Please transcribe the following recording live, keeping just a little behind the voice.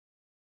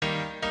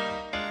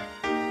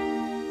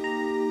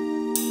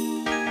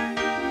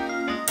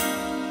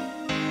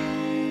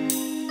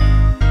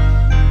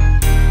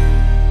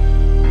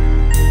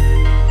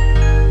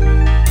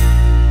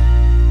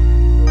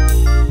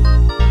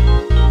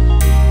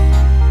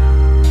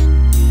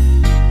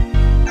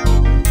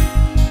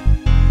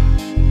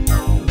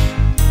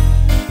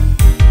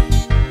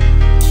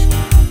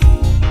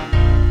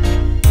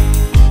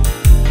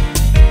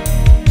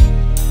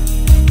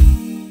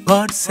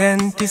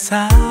sent his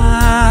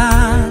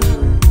son.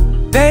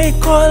 They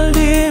called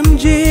him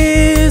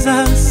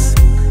Jesus.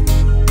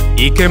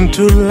 He came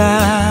to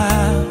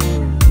love,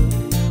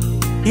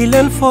 heal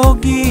and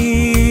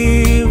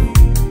forgive.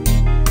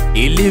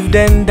 He lived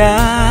and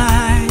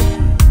died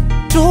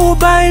to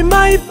buy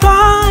my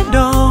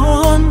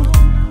pardon.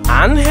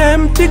 An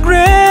empty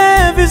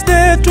grave is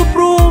there to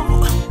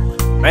prove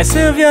my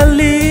Savior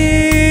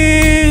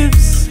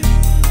lives.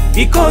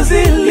 Because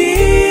He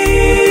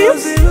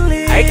lives,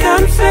 I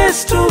can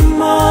face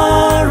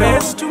tomorrow.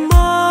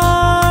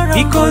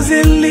 Because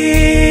He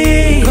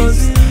lives,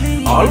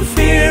 all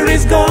fear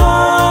is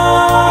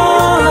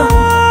gone.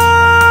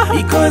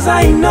 Because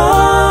I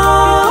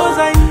know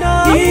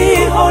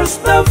He holds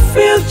the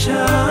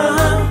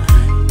future,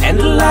 and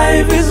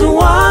life is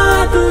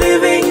worth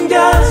living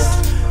just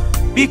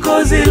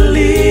because He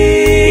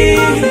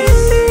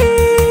lives.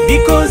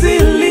 Because He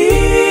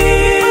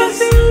lives,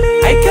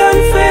 I can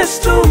face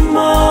tomorrow.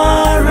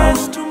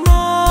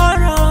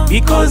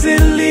 Because He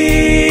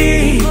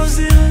lives,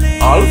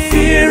 all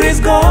fear is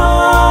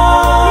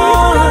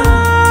gone.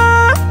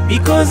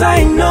 Because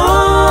I know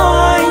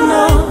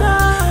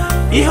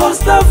He holds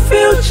the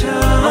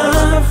future,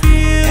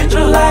 and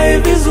your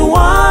life is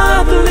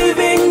worth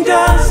living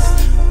just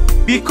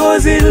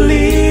because He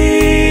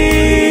lives.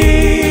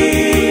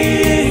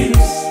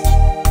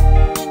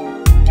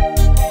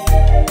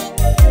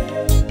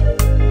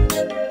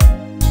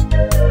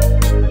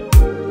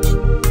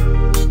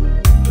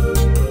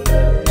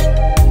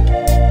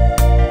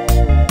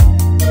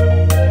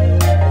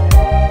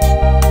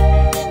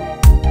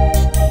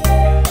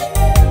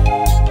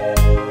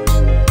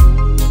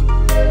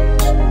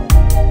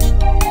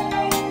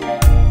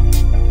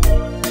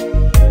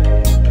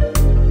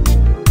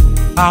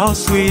 How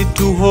sweet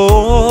to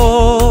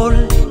hold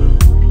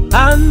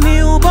a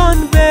newborn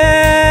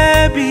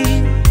baby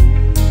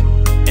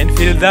and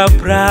feel the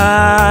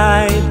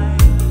pride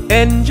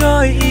and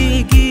joy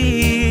He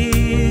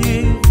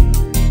gives.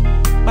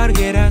 But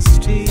yet I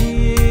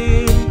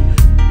still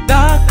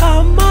the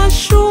calm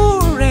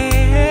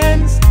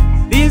assurance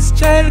this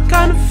child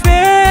can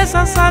face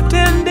a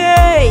certain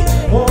day.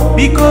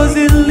 Because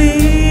He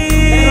lives.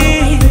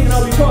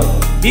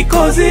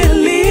 Because He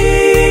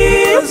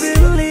lives,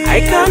 I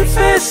can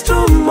face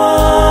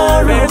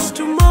tomorrow.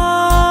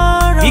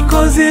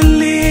 Because He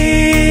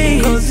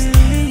lives,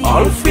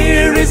 all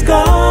fear is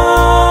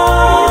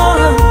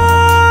gone.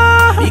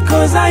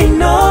 Because I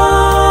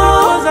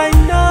know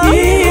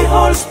He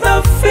holds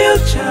the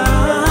future,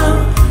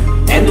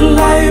 and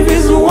life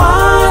is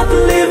worth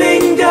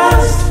living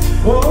just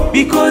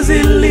because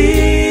He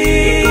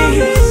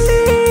lives.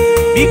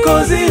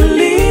 Because He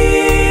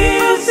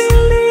lives,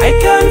 I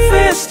can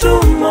face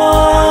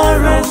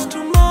tomorrow.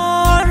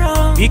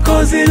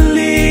 Because He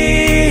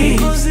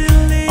lives,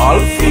 all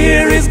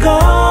fear is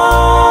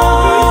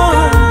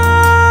gone.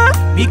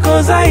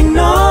 Because I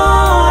know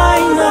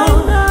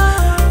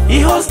He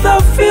holds the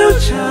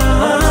future,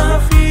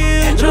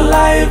 and your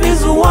life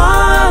is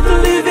worth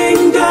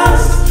living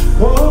just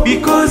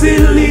because He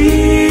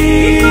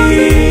lives.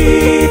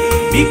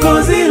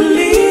 Because He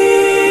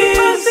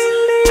lives,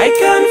 I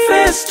can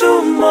face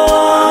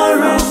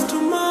tomorrow.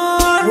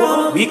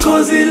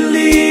 Because He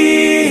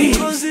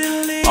lives,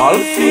 all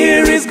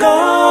fear is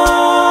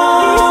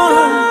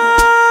gone.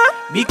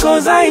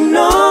 Because I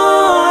know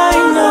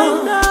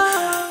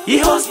He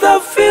holds the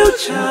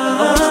future,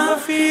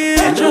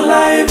 and your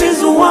life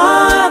is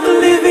worth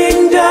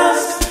living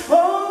just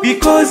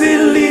because He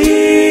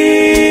lives.